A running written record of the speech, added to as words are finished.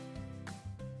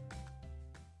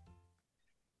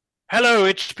Hello,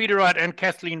 it's Peter Wright and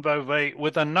Kathleen Beauvais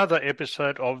with another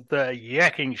episode of The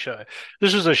Yakking Show.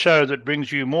 This is a show that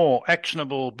brings you more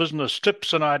actionable business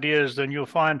tips and ideas than you'll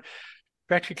find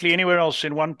practically anywhere else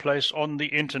in one place on the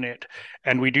internet.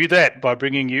 And we do that by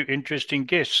bringing you interesting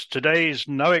guests. Today is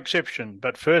no exception.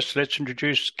 But first, let's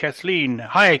introduce Kathleen.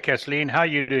 Hi, Kathleen. How are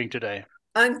you doing today?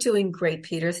 I'm doing great,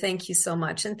 Peter. Thank you so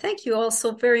much. And thank you all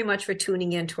so very much for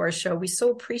tuning in to our show. We so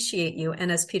appreciate you.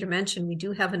 And as Peter mentioned, we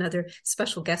do have another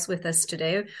special guest with us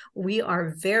today. We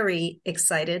are very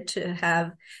excited to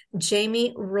have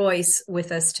Jamie Royce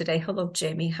with us today. Hello,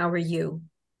 Jamie. How are you?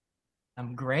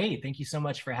 I'm great. Thank you so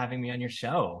much for having me on your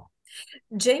show.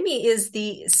 Jamie is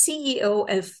the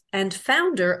CEO and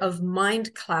founder of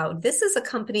MindCloud. This is a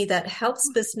company that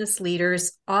helps business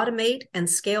leaders automate and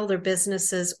scale their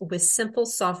businesses with simple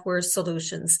software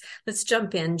solutions. Let's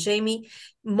jump in. Jamie,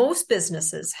 most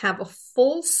businesses have a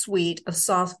full suite of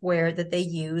software that they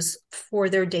use for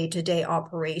their day-to-day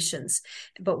operations.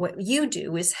 But what you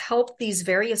do is help these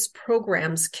various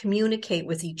programs communicate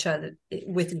with each other.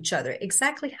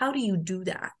 Exactly how do you do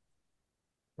that?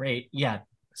 Great. Yeah.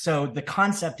 So the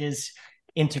concept is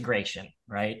integration,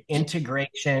 right?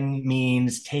 Integration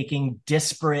means taking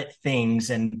disparate things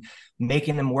and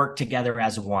making them work together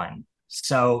as one.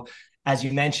 So, as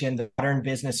you mentioned, the modern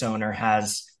business owner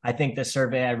has, I think the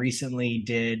survey I recently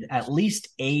did, at least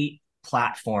 8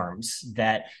 platforms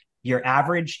that your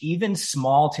average, even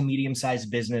small to medium-sized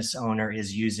business owner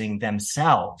is using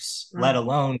themselves, let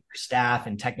alone staff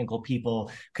and technical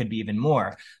people could be even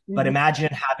more. But imagine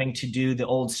having to do the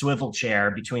old swivel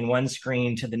chair between one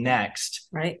screen to the next,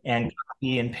 Right. and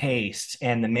copy and paste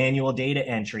and the manual data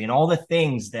entry and all the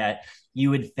things that you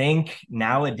would think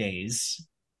nowadays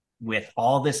with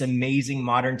all this amazing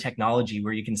modern technology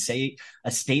where you can say a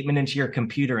statement into your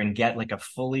computer and get like a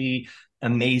fully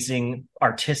amazing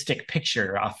artistic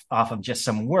picture off of just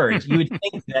some words. You would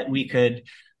think that we could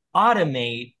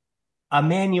automate a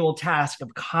manual task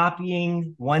of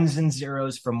copying ones and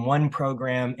zeros from one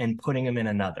program and putting them in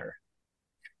another.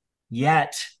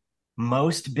 Yet,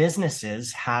 most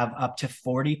businesses have up to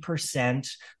 40%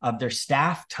 of their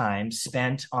staff time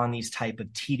spent on these type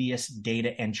of tedious data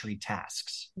entry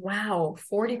tasks. Wow,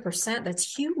 40%.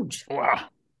 That's huge. Wow.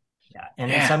 Yeah.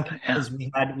 And in Yeah, some yeah. cases,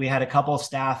 we had a couple of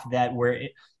staff that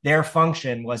their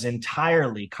function was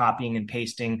entirely copying and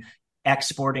pasting,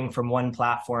 exporting from one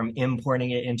platform,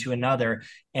 importing it into another.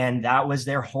 And that was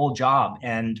their whole job.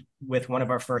 And with one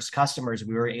of our first customers,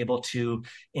 we were able to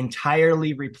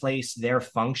entirely replace their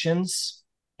functions.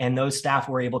 And those staff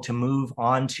were able to move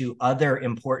on to other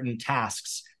important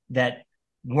tasks that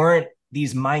weren't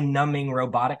these mind-numbing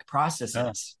robotic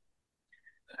processes.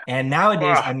 And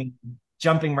nowadays, Wow. I mean,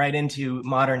 jumping right into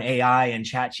modern AI and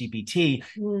chat GPT,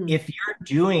 if you're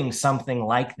doing something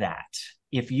like that,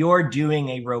 if you're doing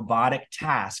a robotic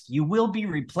task, you will be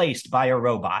replaced by a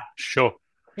robot. Sure,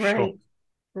 sure. Right,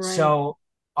 right. So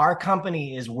our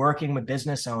company is working with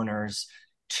business owners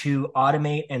to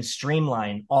automate and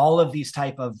streamline all of these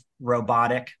type of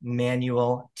robotic,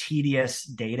 manual, tedious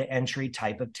data entry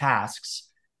type of tasks,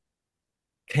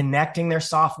 connecting their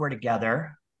software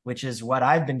together, which is what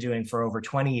I've been doing for over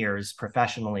 20 years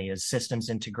professionally, is systems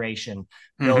integration,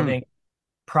 Mm-hmm. building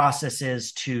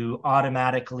processes to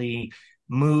automatically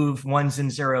move ones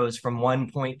and zeros from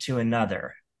one point to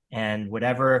another. And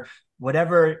whatever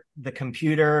the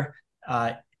computer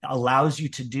allows you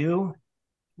to do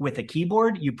with a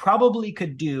keyboard, you probably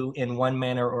could do in one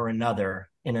manner or another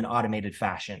in an automated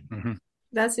fashion. Mm-hmm.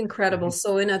 That's incredible. Mm-hmm.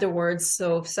 So, in other words,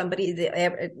 so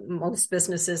if most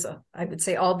businesses, I would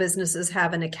say all businesses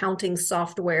have an accounting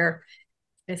software.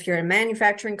 If you're a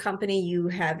manufacturing company, you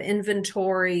have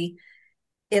inventory.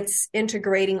 It's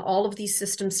integrating all of these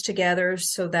systems together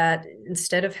so that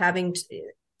instead of having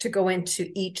to go into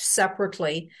each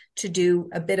separately to do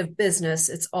a bit of business,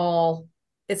 it's all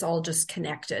just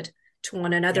connected to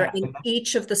one another. Yeah, And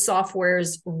each of the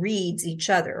softwares reads each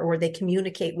other or they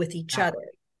communicate with each other.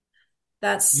 exactly.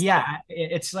 That's Yeah,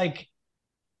 it's like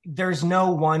there's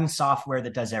no one software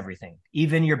that does everything.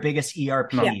 Even your biggest No.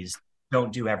 yeah, ERPs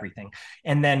don't do everything.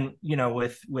 And then,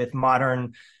 with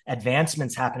modern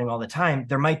advancements happening all the time,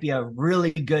 there might be a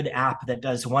really good app that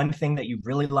does one thing that you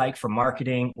really like for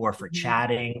marketing or for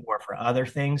chatting or for other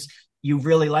things. You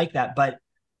really like that, but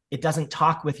it doesn't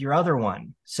talk with your other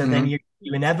one. So then Mm-hmm.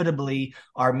 you inevitably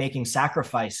are making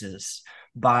sacrifices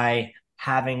by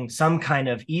having some kind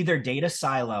of either data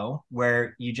silo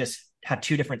where you just have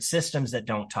two different systems that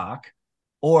don't talk,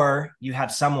 or you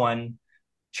have someone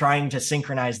trying to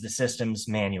synchronize the systems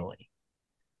manually.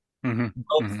 Mm-hmm.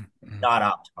 Both Mm-hmm. Mm-hmm. not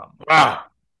optimum. Wow.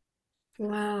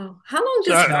 Wow. How long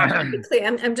So, does it typically,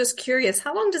 I'm just curious,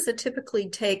 how long does it typically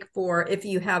take for if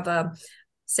you have a,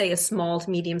 say, a small to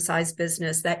medium-sized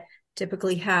business that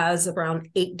typically has around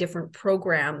 8 different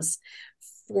programs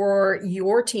for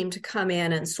your team to come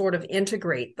in and sort of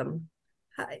integrate them?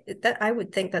 That I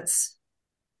would think that's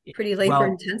pretty labor Well,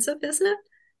 intensive, isn't it?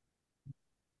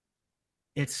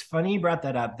 it's funny you brought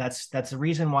that up. That's the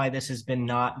reason why this has been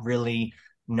not really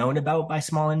known about by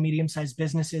small and medium-sized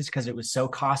businesses, because it was so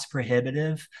cost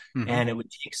prohibitive mhm. and it would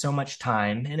take so much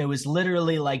time. And it was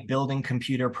literally like building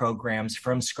computer programs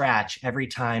from scratch every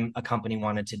time a company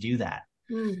wanted to do that.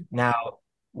 Mm. Now,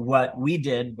 what we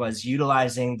did was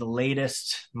utilizing the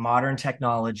latest modern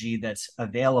technology that's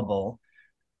available.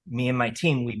 Me and my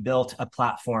team, we built a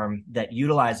platform that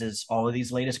utilizes all of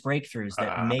these latest breakthroughs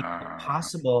that make it Uh,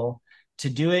 possible to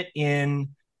do it in,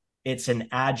 it's an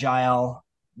agile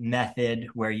method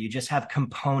where you just have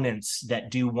components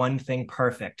that do one thing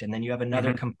perfect, and then you have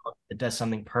another mhm. component that does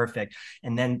something perfect,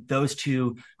 and then those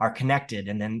two are connected,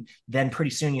 and then pretty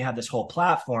soon you have this whole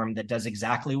platform that does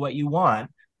exactly what you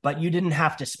want, but you didn't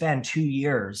have to spend 2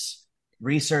 years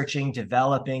researching,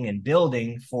 developing, and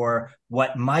building for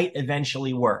what might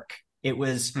eventually work. It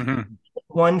was Mhm.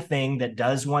 one thing that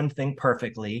does one thing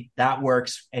perfectly, that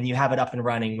works, and you have it up and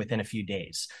running within a few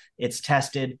days. It's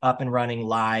tested, up and running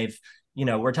live.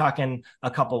 We're talking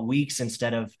a couple weeks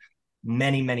instead of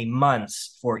many, many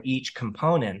months for each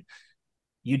component.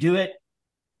 You do it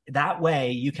that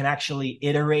way, you can actually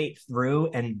iterate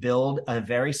through and build a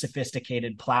very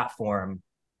sophisticated platform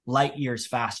light years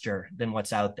faster than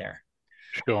what's out there.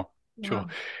 Sure, sure. Wow.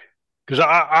 Because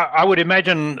I would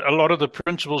imagine a lot of the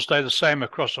principles stay the same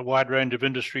across a wide range of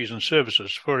industries and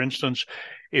services. For instance,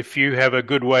 if you have a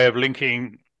good way of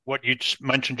linking what you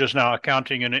mentioned just now,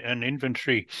 accounting and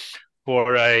inventory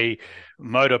for a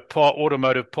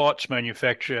automotive parts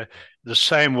manufacturer, the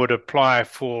same would apply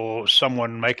for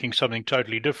someone making something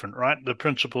totally different, right? The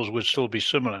principles would still be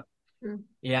similar. Mm.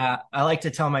 Yeah, I like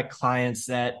to tell my clients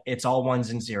that it's all ones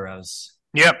and zeros.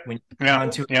 Yep. When you get Yeah. down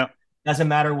to it, Yeah. doesn't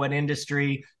matter what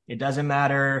industry, it doesn't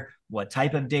matter what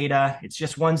type of data, it's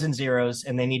just ones and zeros,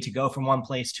 and they need to go from one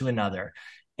place to another.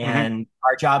 Hmm. And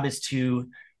our job is to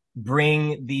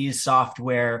bring these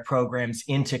software programs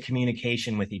into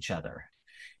communication with each other.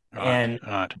 Right. And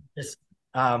Right. just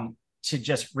to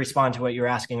just respond to what you were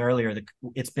asking earlier,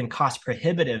 it's been cost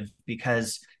prohibitive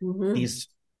because Hmm. these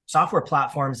software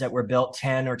platforms that were built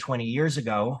 10 or 20 years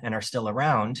ago and are still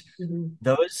around, Hmm.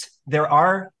 there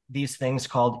are these things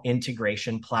called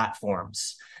integration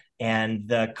platforms. And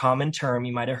the common term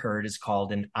you might have heard is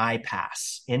called an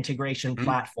iPaaS, integration Hmm.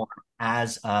 platform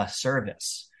as a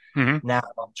service. Hmm. Now,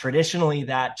 traditionally,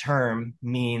 that term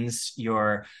means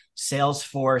your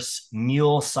Salesforce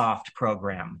MuleSoft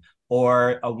program,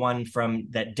 or a one from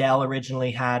that Dell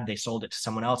originally had. They sold it to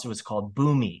someone else. It was called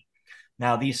Boomi.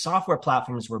 Now, these software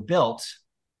platforms were built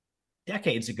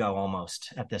decades ago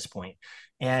almost at this point.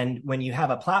 And when you have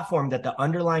a platform that the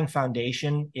underlying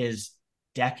foundation is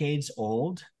decades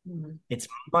old, Hmm. it's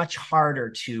much harder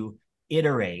to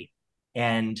iterate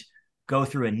and go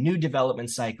through a new development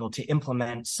cycle to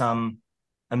implement some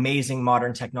amazing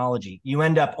modern technology. You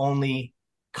end up only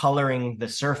coloring the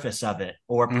surface of it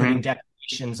or putting Hmm.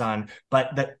 decorations on,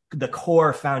 but the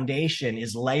core foundation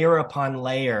is layer upon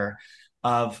layer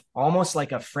of almost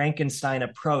like a Frankenstein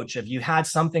approach of you had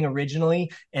something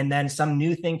originally and then some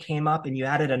new thing came up and you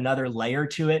added another layer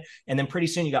to it. And then pretty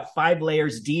soon you got 5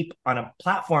 layers deep on a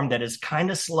platform that is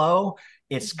kind of slow.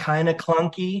 It's kind of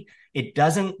clunky. It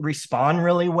doesn't respond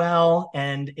really well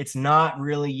and it's not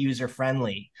really user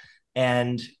friendly.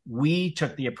 And we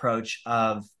took the approach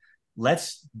of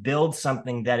let's build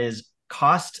something that is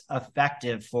cost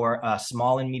effective for a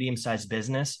small and medium sized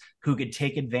business who could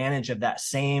take advantage of that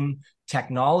same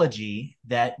technology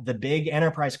that the big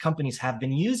enterprise companies have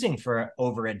been using for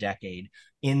over a decade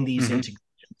in these Hmm.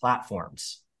 integration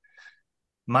platforms.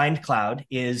 MindCloud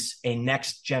is a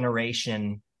next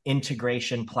generation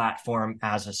integration platform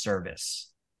as a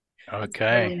service.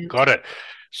 Okay, Brilliant. got it.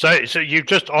 So you've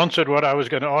just answered what I was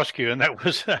going to ask you, and that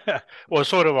was, or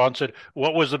sort of answered,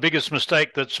 what was the biggest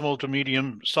mistake that small to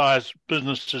medium-sized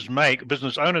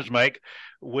business owners make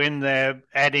when they're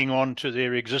adding on to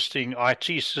their existing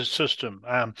IT system?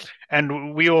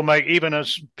 And we all make, even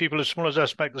as people as small as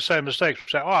us, make the same mistakes.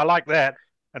 We say, "Oh, I like that,"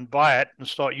 and buy it and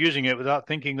start using it without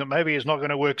thinking that maybe it's not going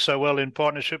to work so well in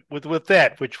partnership with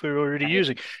that which we're already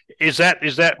using. Is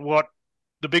that what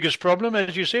the biggest problem,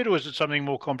 as you said, or is it something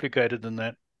more complicated than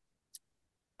that?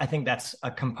 I think that's a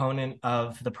component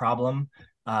of the problem.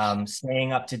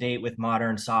 Staying up to date with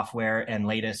modern software and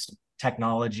latest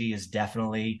technology is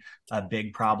definitely a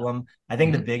big problem. I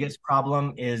think the biggest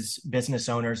problem is business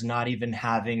owners not even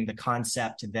having the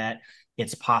concept that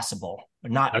it's possible,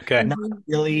 not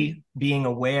really being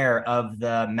aware of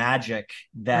the magic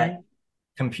that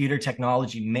computer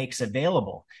technology makes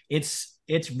available. It's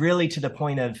really to the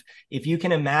point of, if you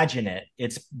can imagine it,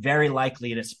 it's very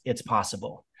likely it's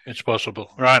possible. It's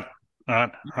possible. Right.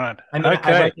 Right. I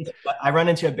mean, I run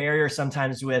into a barrier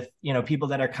sometimes with, people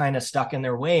that are kind of stuck in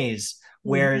their ways,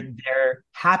 where they're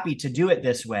happy to do it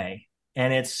this way.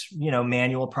 And it's,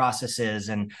 manual processes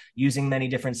and using many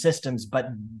different systems, but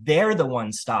they're the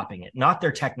ones stopping it, not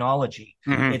their technology.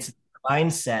 It's the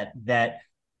mindset that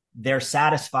they're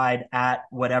satisfied at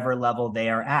whatever level they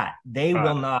are at. They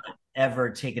will not ever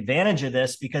take advantage of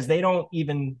this because they don't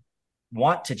even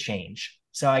want to change.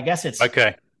 So I guess it's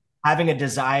having a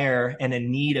desire and a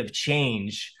need of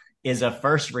change is a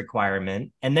first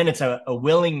requirement. And then it's a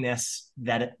willingness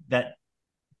that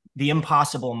the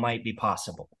impossible might be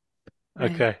possible.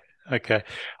 Okay.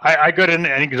 I got an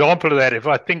example of that. If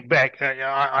I think back,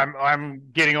 I'm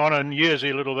getting on in years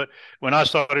a little bit. When I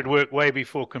started work way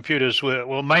before computers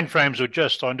mainframes were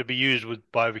just starting to be used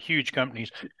by huge companies.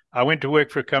 I went to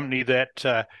work for a company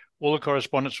that all the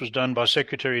correspondence was done by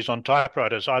secretaries on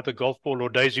typewriters, either golf ball or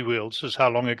daisy wheels. This is how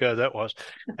long ago that was.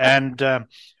 And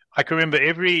I can remember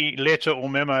every letter or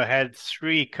memo had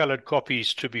 3 colored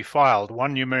copies to be filed,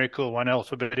 one numerical, one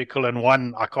alphabetical, and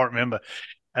one, I can't remember.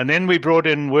 And then we brought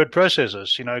in word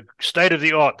processors, state of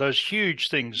the art, those huge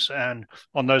things, and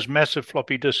on those massive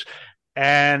floppy disks.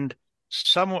 And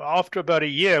after about a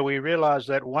year, we realized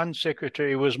that one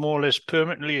secretary was more or less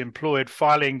permanently employed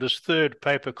filing this 3rd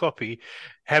paper copy,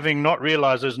 having not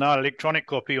realized there's now an electronic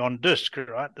copy on disk,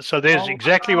 right? So there's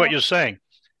exactly what you're saying.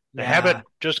 The habit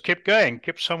just kept going,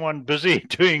 kept someone busy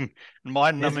doing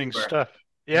mind-numbing stuff.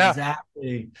 Yeah,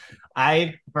 exactly.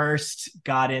 I first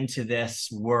got into this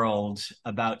world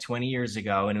about 20 years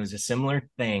ago, and it was a similar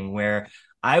thing where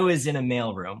I was in a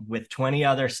mailroom with 20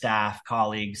 other staff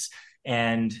colleagues,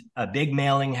 and a big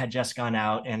mailing had just gone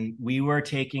out, and we were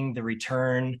taking the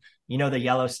return, the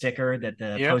yellow sticker that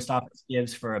the post office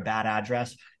gives for a bad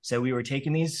address. So we were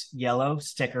taking these yellow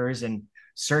stickers and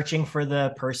searching for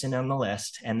the person on the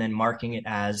list and then marking it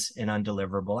as an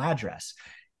undeliverable address.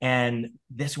 And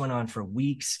this went on for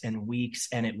weeks and weeks,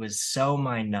 and it was so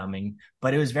mind-numbing.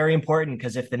 But it was very important,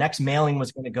 because if the next mailing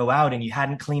was going to go out and you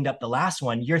hadn't cleaned up the last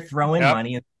one, you're throwing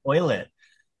money in the toilet.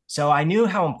 So I knew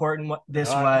how important this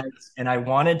was, and I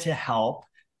wanted to help.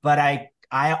 But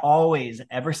I always,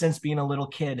 ever since being a little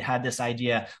kid, had this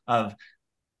idea of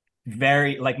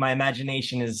my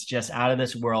imagination is just out of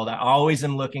this world. I always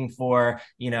am looking for,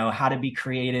 how to be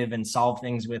creative and solve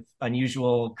things with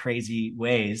unusual, crazy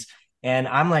ways. And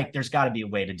I'm like, there's got to be a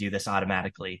way to do this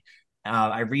automatically.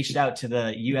 I reached out to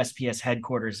the USPS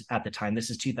headquarters at the time.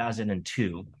 This is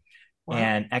 2002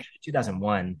 and actually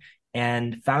 2001,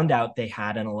 and found out they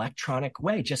had an electronic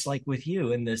way, just like with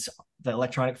you. And the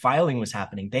electronic filing was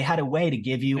happening. They had a way to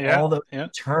give you all the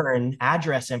return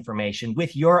address information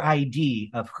with your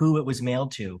ID of who it was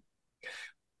mailed to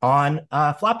on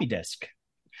a floppy disk.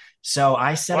 So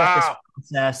I set up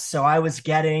this process. So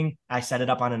I set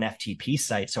it up on an FTP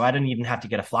site. So I didn't even have to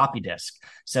get a floppy disk.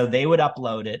 So they would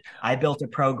upload it. I built a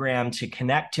program to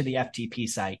connect to the FTP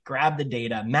site, grab the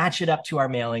data, match it up to our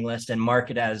mailing list, and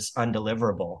mark it as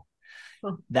undeliverable.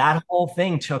 That whole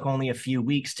thing took only a few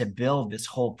weeks to build, this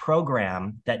whole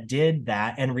program that did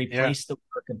that and replaced the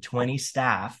work of 20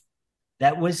 staff.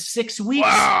 That was 6 weeks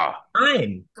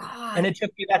time. And it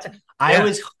took me that time.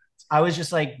 I was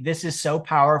just like, this is so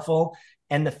powerful.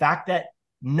 And the fact that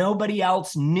nobody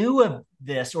else knew of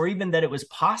this, or even that it was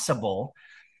possible,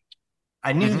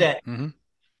 I knew that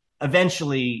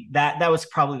eventually that was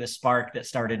probably the spark that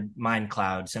started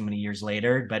MindCloud so many years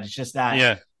later. But it's just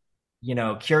that,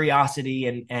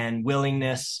 curiosity and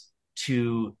willingness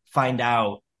to find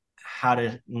out how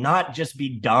to not just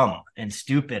be dumb and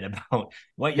stupid about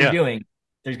what you're doing.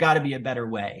 There's got to be a better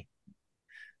way.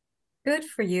 Good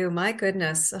for you. My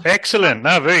goodness. Excellent.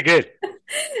 No, very good.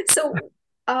 So,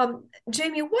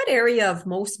 Jamie, what area of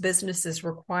most businesses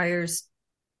requires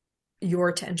your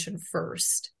attention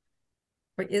first?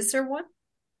 Or is there one?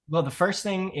 Well, the first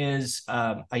thing is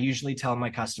I usually tell my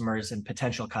customers and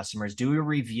potential customers, do a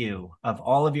review of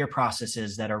all of your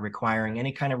processes that are requiring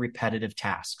any kind of repetitive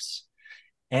tasks.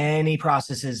 Any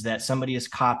processes that somebody is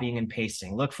copying and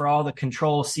pasting. Look for all the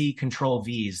Control-C,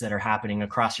 Control-Vs that are happening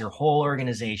across your whole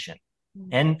organization.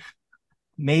 And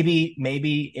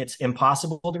maybe it's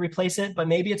impossible to replace it, but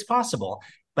maybe it's possible.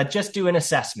 But just do an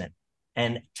assessment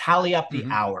and tally up the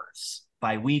hours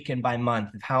by week and by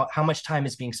month of how much time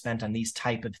is being spent on these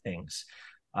type of things.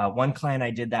 One client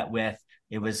I did that with,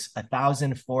 it was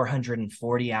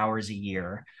 1,440 hours a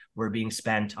year were being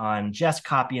spent on just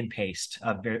copy and paste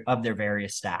of their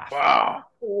various staff. Wow.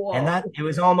 And Whoa. that it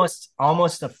was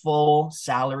almost a full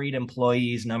salaried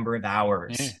employee's number of Yeah.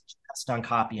 hours just on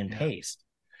copy and paste.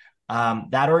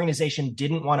 That organization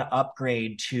didn't want to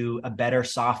upgrade to a better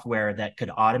software that could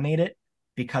automate it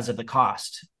because of the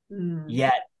cost. Mm.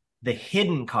 Yet the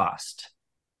hidden cost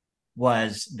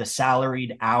was the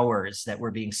salaried hours that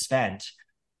were being spent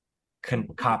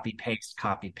copy paste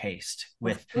Of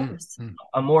with course.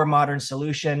 a more modern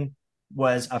solution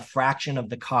was a fraction of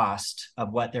the cost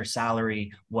of what their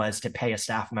salary was to pay a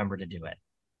staff member to do it.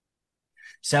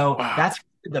 So Wow. that's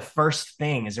the first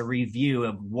thing, is a review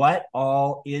of what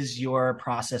all is your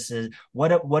processes,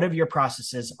 what of your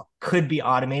processes could be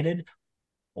automated,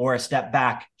 or a step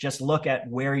back, just look at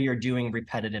where you're doing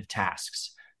repetitive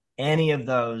tasks. Any of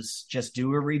those, just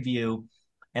do a review.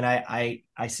 And I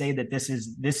say that this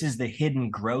is the hidden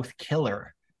growth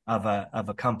killer of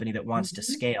a company that wants to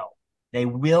scale. They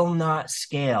will not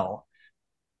scale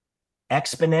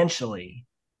exponentially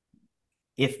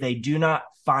if they do not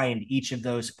find each of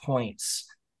those points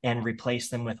and replace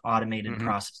them with automated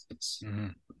processes.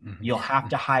 You'll have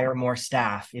to hire more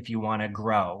staff if you want to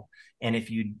grow. And if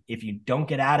you don't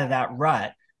get out of that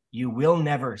rut, you will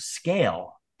never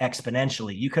scale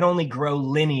exponentially. You can only grow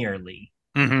linearly,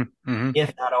 if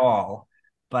at all.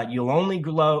 But you'll only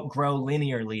grow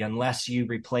linearly unless you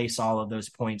replace all of those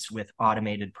points with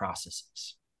automated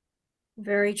processes.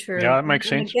 Very true. Yeah, it makes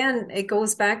And sense. again, it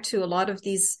goes back to a lot of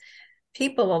these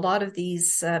people, a lot of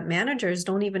these managers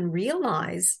don't even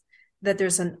realize that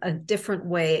there's a different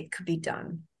way it could be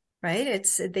done, right?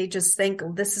 They just think,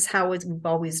 oh, this is how we've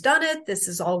always done it. This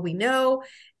is all we know.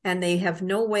 And they have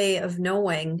no way of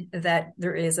knowing that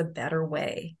there is a better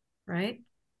way, right?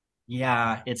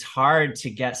 Yeah, it's hard to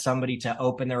get somebody to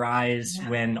open their eyes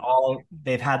when all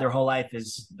they've had their whole life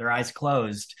is their eyes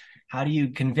closed. How do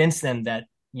you convince them that,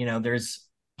 there's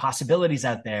possibilities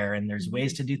out there and there's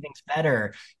ways to do things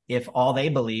better if all they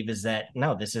believe is that,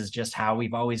 no, this is just how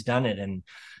we've always done it? And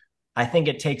I think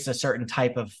it takes a certain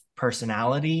type of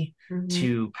personality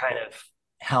to kind of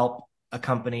help a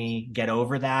company get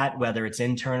over that, whether it's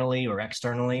internally or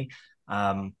externally.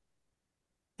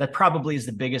 That probably is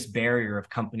the biggest barrier of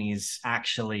companies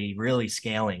actually really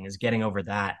scaling, is getting over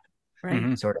that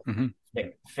sort of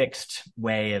fixed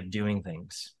way of doing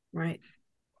things. Right.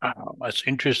 Wow, that's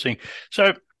interesting.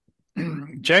 So,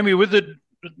 Jamie, with the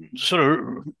sort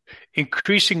of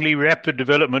increasingly rapid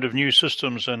development of new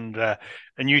systems and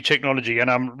new technology, and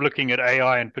I'm looking at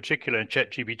AI in particular and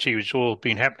ChatGPT, which has all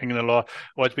been happening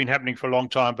it's been happening for a long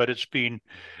time, but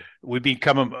we've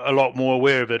become a lot more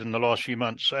aware of it in the last few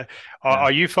months. So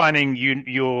are you finding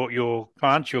your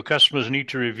clients, your customers need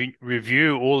to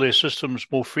review all their systems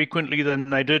more frequently than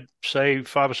they did, say,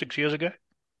 5 or 6 years ago?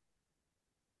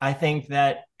 I think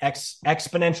that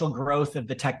exponential growth of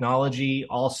the technology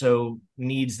also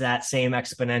needs that same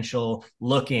exponential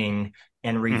looking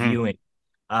and reviewing.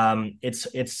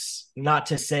 It's not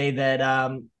to say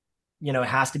that it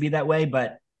has to be that way,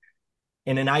 but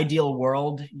in an ideal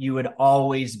world, you would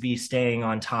always be staying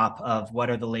on top of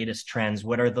what are the latest trends,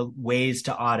 what are the ways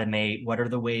to automate, what are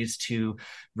the ways to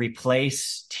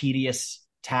replace tedious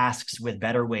tasks with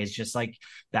better ways, just like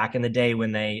back in the day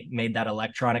when they made that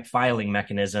electronic filing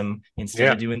mechanism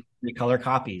instead of doing 3-color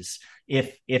copies.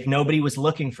 If nobody was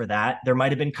looking for that, there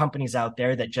might have been companies out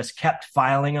there that just kept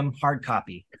filing them hard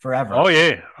copy forever. Oh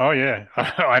yeah.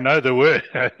 I know the word.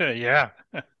 Yeah.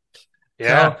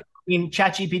 So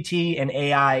ChatGPT and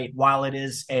AI, while it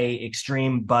is a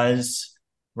extreme buzz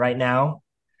right now,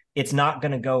 it's not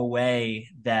going to go away.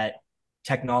 That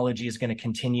technology is going to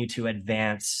continue to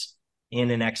advance in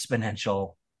an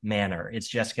exponential manner. It's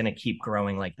just going to keep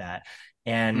growing like that.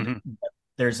 And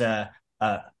there's the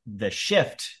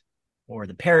shift, or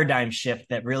the paradigm shift,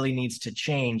 that really needs to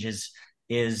change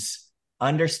is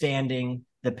understanding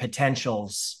the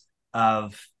potentials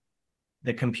of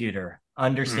the computer,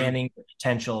 understanding the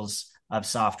potentials of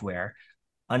software,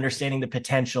 understanding the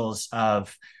potentials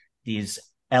of these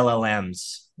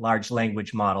LLMs, large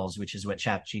language models, which is what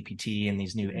ChatGPT and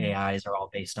these new AIs are all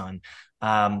based on.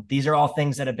 These are all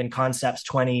things that have been concepts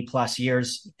 20 plus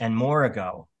years and more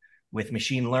ago, with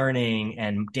machine learning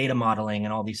and data modeling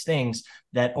and all these things,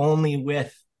 that only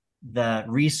with the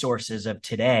resources of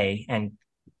today and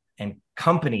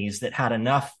companies that had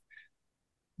enough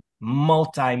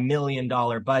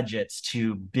multi-million-dollar budgets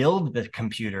to build the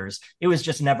computers, it was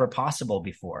just never possible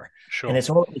before. Sure. And it's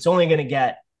only going to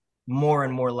get more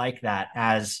and more like that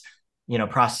as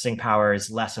processing power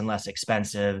is less and less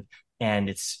expensive, and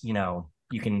it's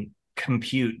you can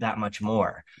compute that much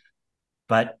more.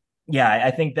 But yeah,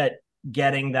 I think that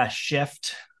getting that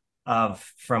shift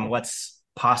from what's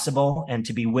possible and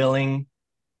to be willing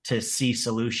to see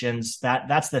solutions,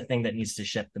 that's the thing that needs to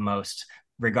shift the most,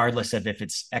 regardless of if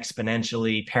it's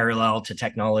exponentially parallel to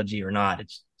technology or not.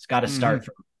 It's got to start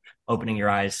from opening your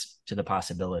eyes to the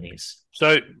possibilities.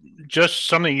 So, just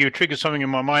something you triggered something in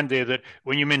my mind there, that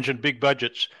when you mentioned big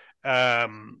budgets that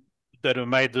have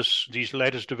made these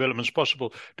latest developments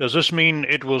possible, does this mean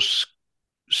it will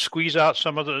squeeze out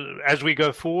some of the, as we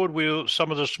go forward, will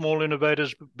some of the small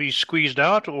innovators be squeezed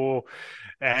out, or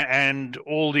and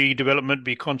all the development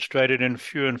be concentrated in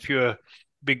fewer and fewer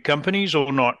big companies,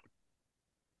 or not?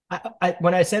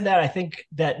 When I said that, I think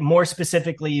that more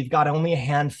specifically, you've got only a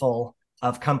handful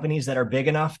of companies that are big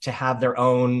enough to have their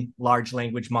own large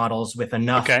language models with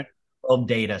enough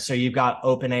data. So you've got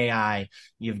OpenAI,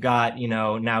 you've got,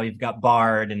 now you've got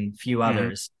Bard and a few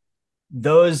others.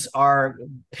 Those are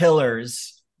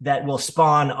pillars that will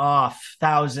spawn off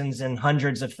thousands and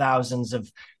hundreds of thousands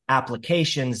of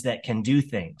applications that can do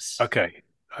things. Okay.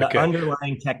 The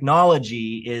underlying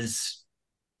technology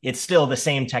it's still the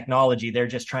same technology. They're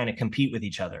just trying to compete with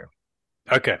each other.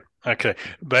 Okay.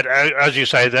 But as you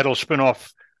say, that'll spin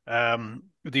off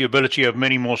the ability of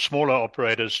many more smaller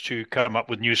operators to come up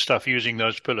with new stuff using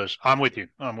those pillars. I'm with you.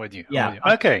 Yeah.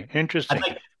 Okay. Interesting.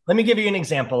 Let me give you an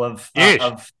example of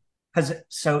because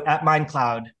so at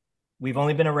MindCloud, we've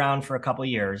only been around for a couple of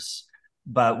years,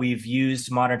 but we've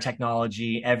used modern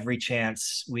technology every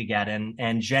chance we get,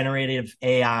 and generative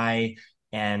AI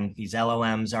and these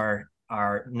LLMs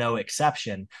are no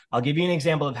exception. I'll give you an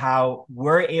example of how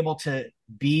we're able to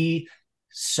be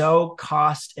so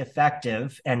cost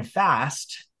effective and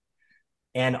fast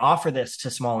and offer this to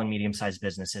small and medium-sized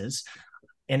businesses.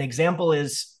 An example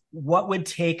is what would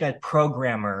take a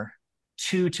programmer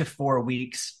 2 to 4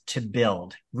 weeks to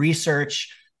build,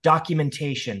 research,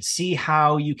 documentation, see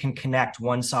how you can connect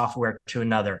one software to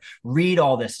another, read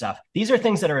all this stuff. These are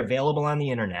things that are available on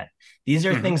the internet. These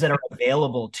are things that are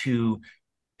available to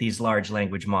these large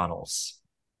language models,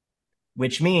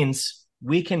 which means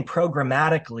we can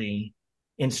programmatically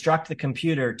instruct the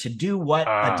computer to do what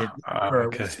a developer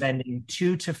was spending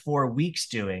 2 to 4 weeks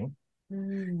doing.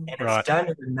 And it's done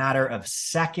in a matter of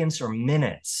seconds or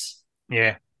minutes.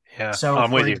 Yeah. So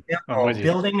for example,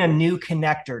 building a new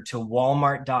connector to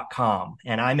Walmart.com,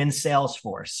 and I'm in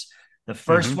Salesforce. The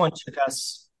first one took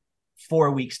us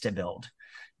 4 weeks to build.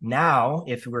 Now,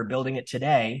 if we're building it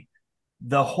today,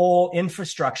 the whole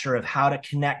infrastructure of how to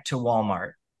connect to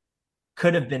Walmart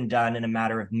could have been done in a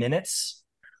matter of minutes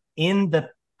in the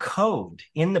code,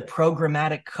 in the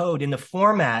programmatic code, in the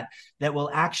format that will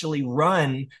actually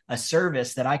run a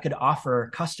service that I could offer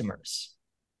customers.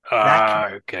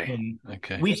 Okay.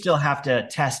 We still have to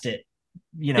test it,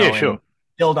 and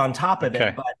build on top of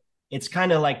it, but it's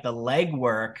kind of like the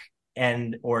legwork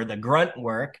or the grunt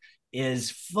work is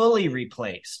fully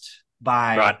replaced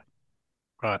by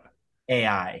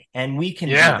AI, and we can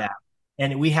do that,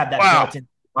 and we have that built into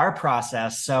our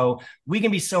process, so we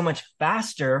can be so much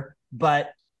faster. But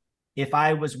if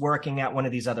I was working at one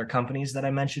of these other companies that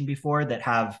I mentioned before that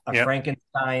have a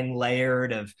Frankenstein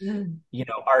layered of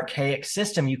archaic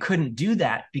system, you couldn't do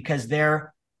that because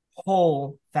their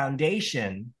whole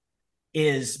foundation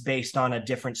is based on a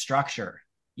different structure.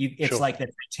 It's like the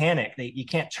Titanic. You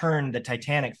can't turn the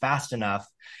Titanic fast enough.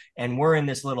 And we're in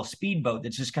this little speedboat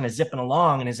that's just kind of zipping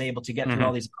along and is able to get through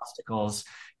all these obstacles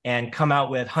and come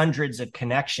out with hundreds of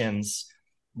connections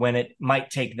when it might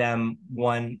take them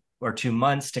 1 or 2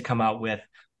 months to come out with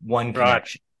one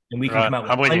connection. And we can come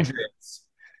out with hundreds.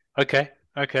 Okay.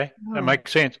 That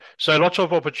makes sense. So lots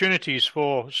of opportunities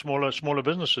for smaller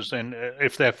businesses then,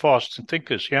 if they're fast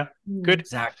thinkers. Yeah. Good.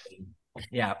 Exactly.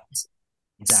 Yeah.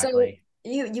 Exactly. So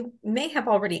you may have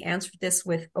already answered this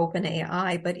with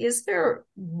OpenAI, but is there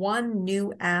one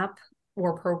new app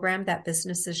or program that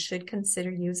businesses should consider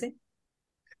using?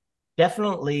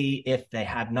 Definitely, if they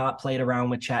have not played around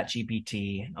with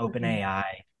ChatGPT, OpenAI,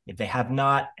 if they have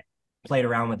not played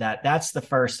around with that, that's the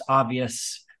first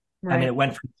obvious. I mean, it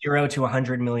went from 0 to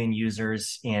 100 million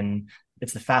users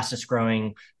it's the fastest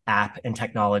growing app and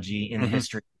technology in the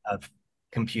history of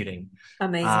computing.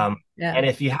 Amazing. And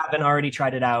if you haven't already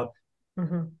tried it out,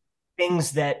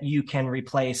 things that you can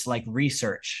replace, like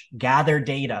research, gather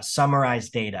data,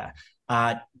 summarize data.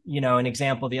 An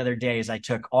example the other day is I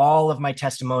took all of my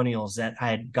testimonials that I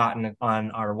had gotten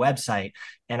on our website,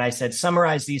 and I said,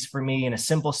 summarize these for me in a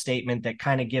simple statement that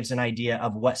kind of gives an idea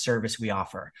of what service we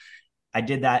offer. I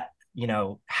did that,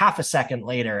 half a second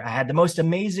later, I had the most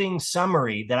amazing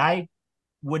summary that I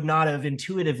would not have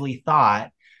intuitively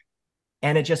thought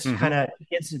And it just Mm-hmm. kind of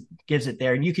gives it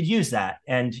there. And you could use that.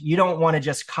 And you don't want to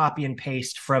just copy and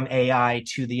paste from AI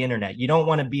to the internet. You don't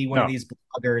want to be one of No. these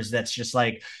bloggers that's just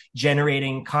like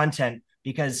generating content,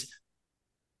 because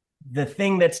the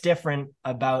thing that's different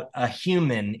about a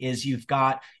human is you've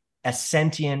got a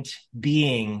sentient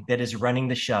being that is running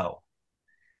the show.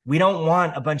 We don't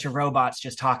want a bunch of robots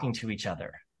just talking to each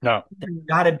other. No. There's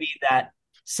got to be that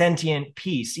sentient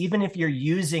piece, even if you're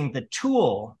using the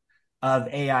tool of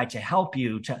AI to help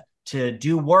you to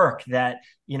do work that,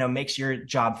 you know, makes your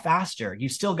job faster. You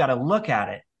still got to look at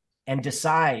it and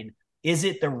decide, is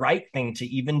it the right thing to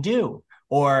even do,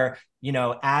 or, you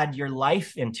know, add your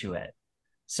life into it.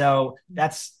 So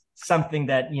that's something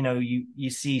that, you know, you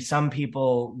see some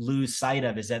people lose sight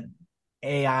of, is that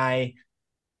AI,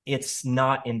 it's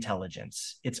not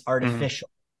intelligence, it's Mm-hmm. artificial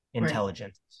Right.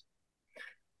 intelligence.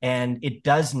 And it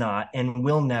does not and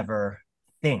will never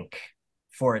think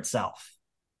for itself.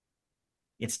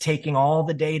 It's taking all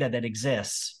the data that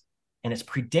exists and it's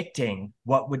predicting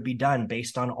what would be done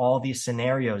based on all these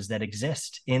scenarios that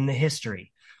exist in the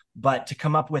history. But to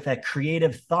come up with a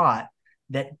creative thought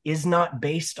that is not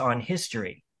based on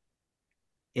history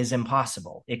is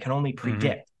impossible. It can only Mm-hmm.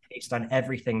 predict based on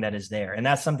everything that is there. And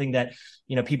that's something that,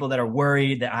 you know, people that are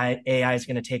worried that AI is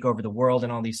going to take over the world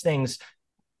and all these things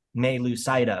may lose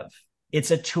sight of.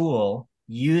 It's a tool.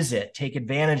 Use it, take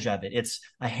advantage of it. It's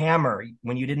a hammer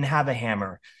when you didn't have a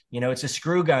hammer. You know, it's a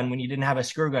screw gun when you didn't have a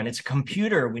screw gun. It's a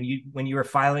computer when you were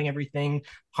filing everything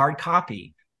hard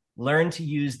copy. Learn to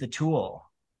use the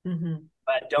tool, Mm-hmm.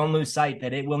 but don't lose sight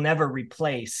that it will never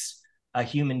replace a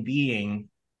human being,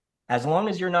 as long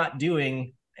as you're not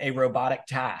doing a robotic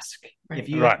task. If Right.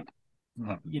 you, Right.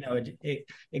 Right. you know,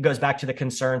 it goes back to the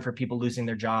concern for people losing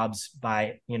their jobs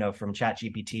by, you know, from chat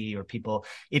GPT or people.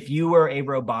 If you were a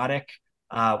robotic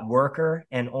worker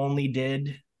and only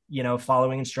did, you know,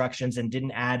 following instructions and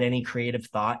didn't add any creative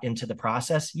thought into the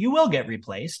process, you will get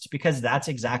replaced, because that's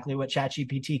exactly what chat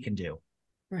GPT can do.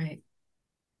 Right.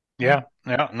 Yeah.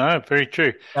 Yeah. Yeah. No, very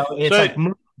true. So it's So like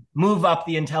move up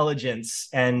the intelligence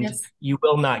and Yes. you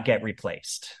will not get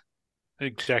replaced.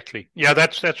 exactly. Yeah,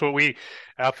 that's what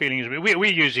our feeling is. We're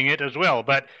using it as well,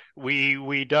 but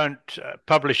we don't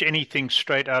publish anything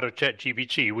straight out of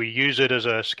ChatGPT. We use it as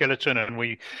a skeleton, and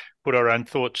we put our own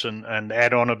thoughts and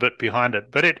add on a bit behind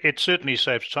it. But it certainly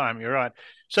saves time. You're right.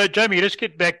 So, Jamie, let's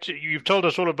get back to, you've told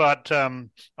us all about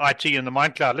IT and the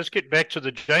Mind Cloud. Let's get back to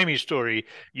the Jamie story.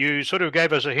 You sort of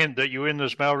gave us a hint that you were in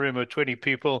this mailroom of 20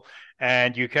 people,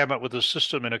 and you came up with a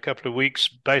system in a couple of weeks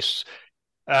based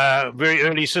very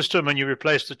early system, and you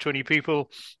replaced the 20 people.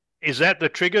 Is that the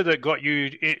trigger that got you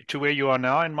to where you are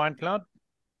now in MindCloud?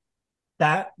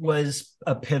 That was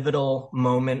a pivotal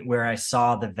moment where I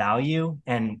saw the value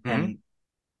Mm-hmm. and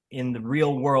in the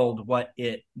real world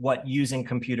what using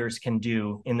computers can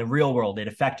do in the real world. It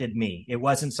affected me. It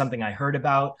wasn't something I heard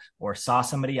about or saw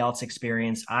somebody else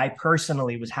experience. I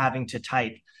personally was having to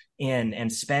type in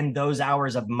and spend those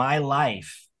hours of my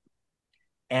life,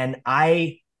 and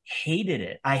I hated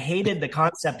it. I hated the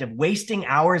concept of wasting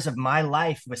hours of my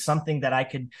life with something that I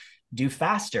could do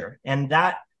faster. And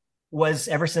that was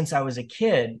ever since I was a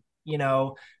kid. You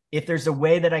know, if there's a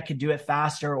way that I could do it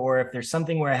faster, or if there's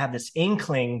something where I have this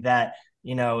inkling that,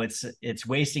 you know, it's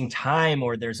wasting time,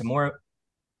 or there's a more,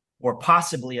 or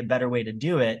possibly a better way to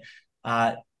do it,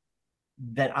 uh,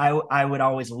 that I would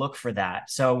always look for that.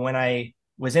 So when I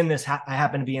was in this, I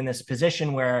happened to be in this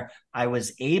position where I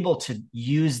was able to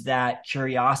use that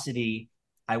curiosity.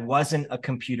 I wasn't a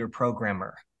computer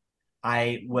programmer.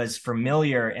 I was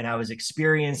familiar and I was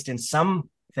experienced in some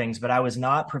things, but I was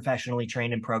not professionally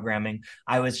trained in programming.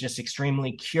 I was just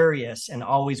extremely curious and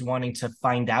always wanting to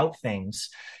find out things.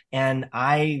 And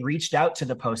I reached out to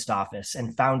the post office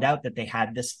and found out that they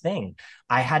had this thing.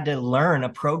 I had to learn a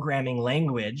programming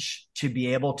language to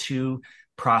be able to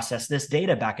process this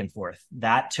data back and forth.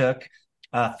 That took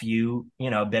a few,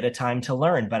 you know, bit of time to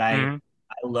learn, but Mm-hmm.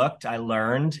 I looked, I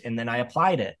learned, and then I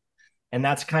applied it. And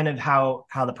that's kind of how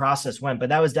the process went. But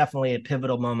that was definitely a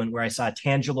pivotal moment where I saw a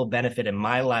tangible benefit in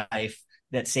my life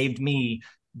that saved me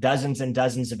dozens and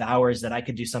dozens of hours that I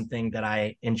could do something that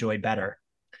I enjoyed better.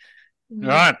 All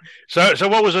right. So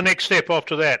what was the next step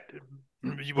after that?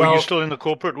 Were you Well, still in the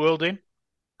corporate world then?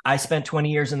 I spent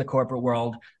 20 years in the corporate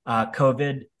world.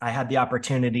 COVID, I had the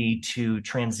opportunity to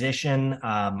transition.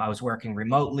 I was working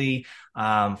remotely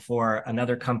for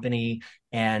another company,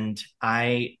 and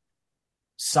I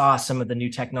saw some of the new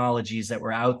technologies that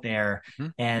were out there, Mm-hmm.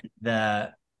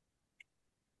 and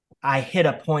I hit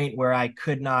a point where I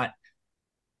could not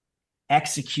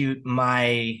execute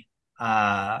my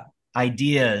uh,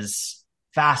 ideas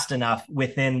fast enough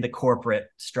within the corporate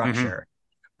Mm-hmm. structure.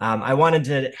 I wanted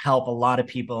to help a lot of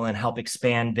people and help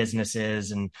expand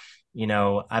businesses. And,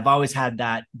 I've always had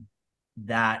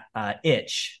that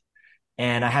itch,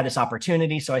 and I had this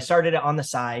opportunity. So I started it on the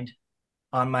side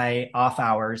on my off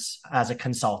hours as a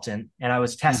consultant, and I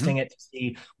was Mm-hmm. testing it to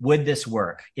see, would this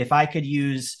work? If I could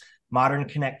use modern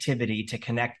connectivity to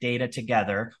connect data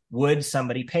together, would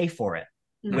somebody pay for it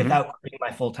Mm-hmm. without quitting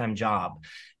my full-time job?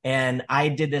 And I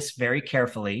did this very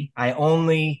carefully. I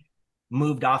only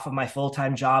moved off of my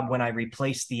full-time job when I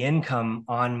replaced the income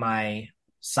on my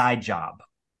side job.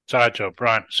 Side job,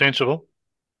 right? Sensible.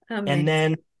 And Amazing.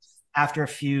 then after a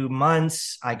few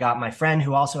months, I got my friend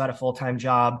who also had a full-time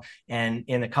job. And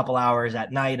in a couple hours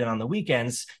at night and on the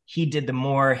weekends, he did the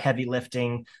more heavy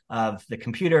lifting of the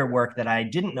computer work that I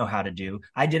didn't know how to do.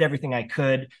 I did everything I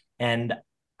could, and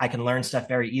I can learn stuff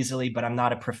very easily, but I'm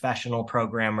not a professional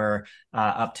programmer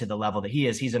up to the level that he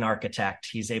is. He's an architect.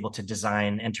 He's able to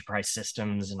design enterprise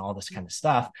systems and all this kind of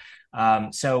stuff.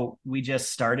 So we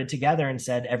just started together and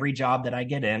said, every job that I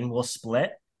get in, we'll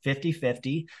split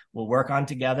 50-50. We'll work on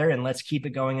together, and let's keep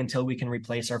it going until we can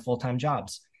replace our full-time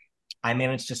jobs. I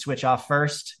managed to switch off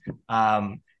first.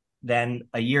 Then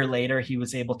a year later, he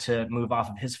was able to move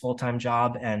off of his full-time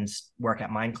job and work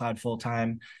at MindCloud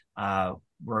full-time.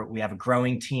 We have a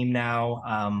growing team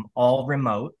now, all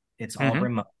remote. It's all Mm-hmm.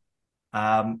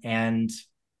 remote. And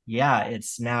yeah,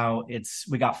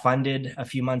 we got funded a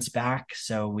few months back.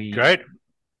 So Great.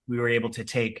 we were able to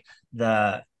take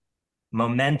the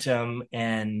momentum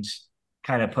and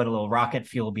kind of put a little rocket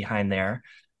fuel behind there.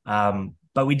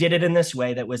 But we did it in this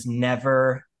way that was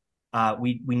never,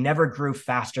 we never grew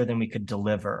faster than we could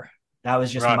deliver. That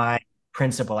was just Right. my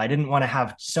principle. I didn't want to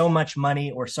have so much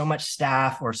money or so much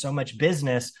staff or so much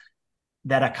business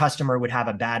that a customer would have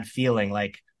a bad feeling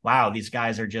like, wow, these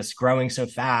guys are just growing so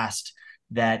fast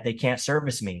that they can't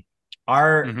service me.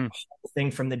 Our Mm-hmm. whole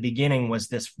thing from the beginning was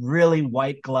this really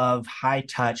white glove, high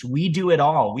touch. We do it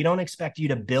all. We don't expect you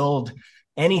to build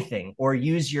anything or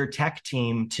use your tech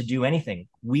team to do anything.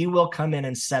 We will come in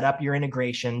and set up your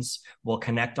integrations. We'll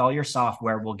connect all your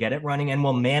software. We'll get it running, and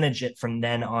we'll manage it from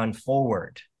then on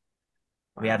forward.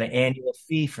 We have Wow. an annual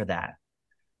fee for that.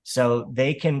 So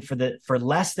they can, for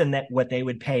less than that, what they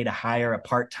would pay to hire a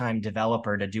part-time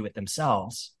developer to do it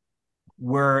themselves,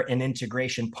 we're an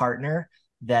integration partner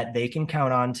that they can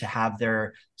count on to have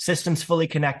their systems fully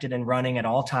connected and running at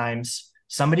all times.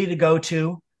 Somebody to go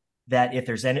to, that if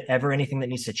there's ever anything that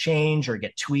needs to change or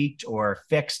get tweaked or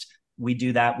fixed, we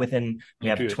do that we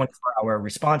have a Good. 24-hour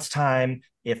response time.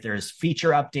 If there's feature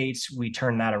updates, we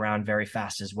turn that around very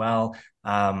fast as well.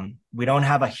 We don't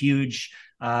have a huge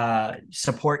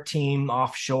support team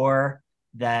offshore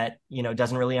that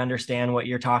doesn't really understand what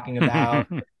you're talking about.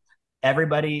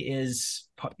 Everybody is,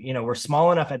 we're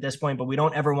small enough at this point, but we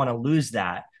don't ever want to lose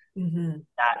that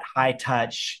high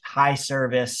touch, high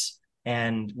service,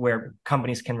 and where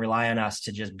companies can rely on us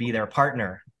to just be their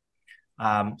partner.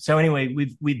 So anyway,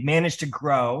 we've managed to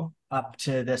grow up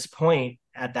to this point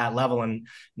at that level. And in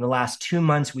the last 2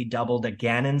 months, we doubled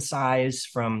again in size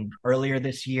from earlier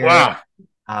this year. Wow.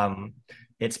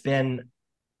 It's been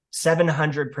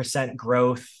 700%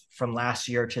 growth from last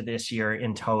year to this year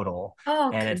in total.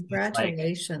 Oh, And it's like,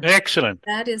 congratulations. Excellent.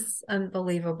 That is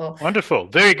unbelievable. Wonderful.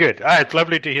 Very good. It's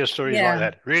lovely to hear stories like Yeah.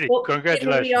 that. Really. Well, we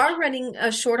Congratulations. are running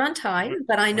short on time,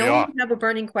 but I We know you are. have a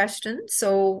burning question.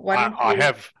 So why I, don't I you?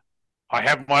 have I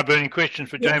have my burning question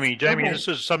for Yes, Jamie. go Jamie, ahead. this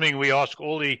is something we ask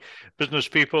all the business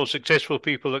people, successful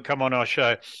people that come on our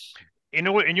show. In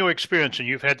your experience, and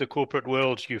you've had the corporate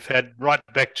world, you've had right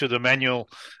back to the manual,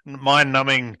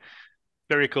 mind-numbing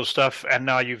clerical stuff, and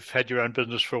now you've had your own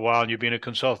business for a while and you've been a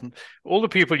consultant. All the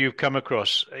people you've come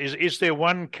across, is there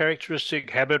one characteristic,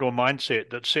 habit, or mindset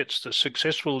that sets the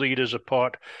successful leaders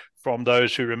apart from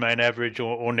those who remain average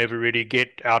or never really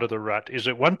get out of the rut? Is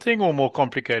it one thing or more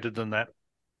complicated than that?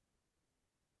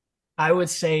 I would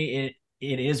say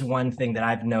it is one thing that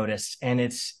I've noticed, and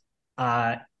it's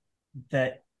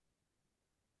that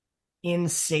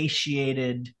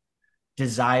insatiated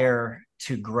desire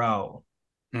to grow.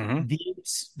 Mm-hmm.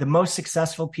 The most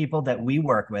successful people that we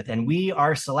work with, and we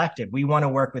are selective, we want to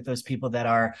work with those people that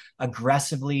are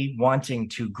aggressively wanting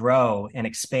to grow and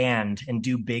expand and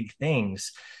do big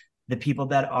things. The people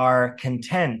that are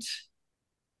content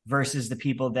versus the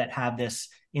people that have this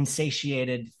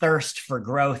insatiated thirst for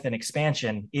growth and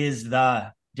expansion is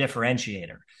the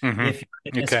differentiator. Mm-hmm. If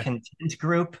you're in this Okay. content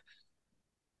group,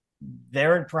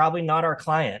 they're probably not our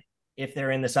client. If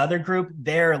they're in this other group,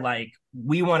 they're like,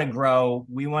 we want to grow,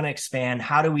 we want to expand.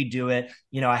 How do we do it?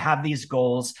 I have these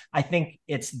goals. I think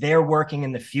it's they're working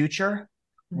in the future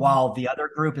Mhm. while the other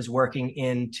group is working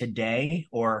in today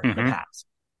or the Mm-hmm. past.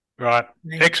 Right.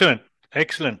 Right. Excellent.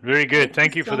 Excellent. Very good.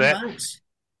 Thank you for so that. much.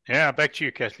 Yeah, back to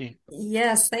you, Kathleen.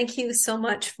 Yes, thank you so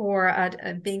much for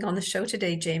being on the show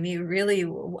today, Jamie. Really,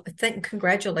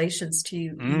 congratulations to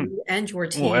you and your Oh,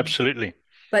 team. absolutely.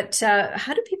 But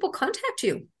how do people contact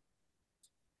you?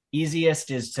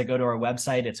 Easiest is to go to our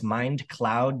website. It's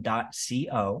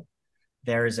mindcloud.co.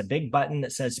 There's a big button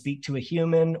that says speak to a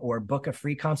human or book a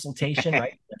free consultation,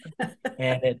 right?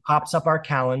 And it pops up our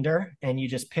calendar, and you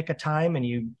just pick a time and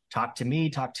you talk to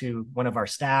me, talk to one of our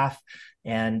staff,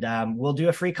 and we'll do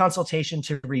a free consultation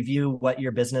to review what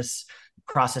your business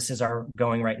processes are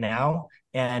going right now.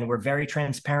 And we're very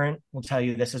transparent. We'll tell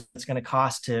you this is what's going to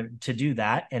cost to do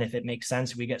that. And if it makes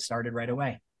sense, we get started right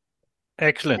away.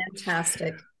 Excellent.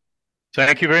 Fantastic.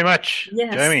 Thank you very much,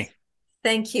 Yes. Jamie.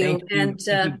 Thank you. Thank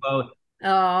you both.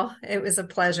 Oh, it was a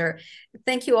pleasure.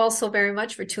 Thank you also very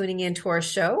much for tuning in to our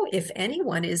show. If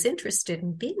anyone is interested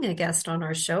in being a guest on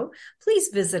our show, please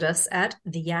visit us at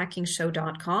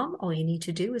theyakkingshow.com. All you need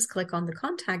to do is click on the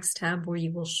contacts tab where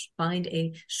you will find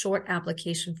a short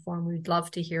application form. We'd love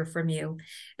to hear from you.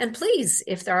 And please,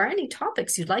 if there are any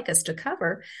topics you'd like us to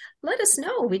cover, let us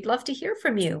know. We'd love to hear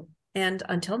from you. And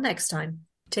until next time,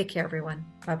 take care, everyone.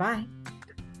 Bye-bye.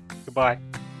 Goodbye.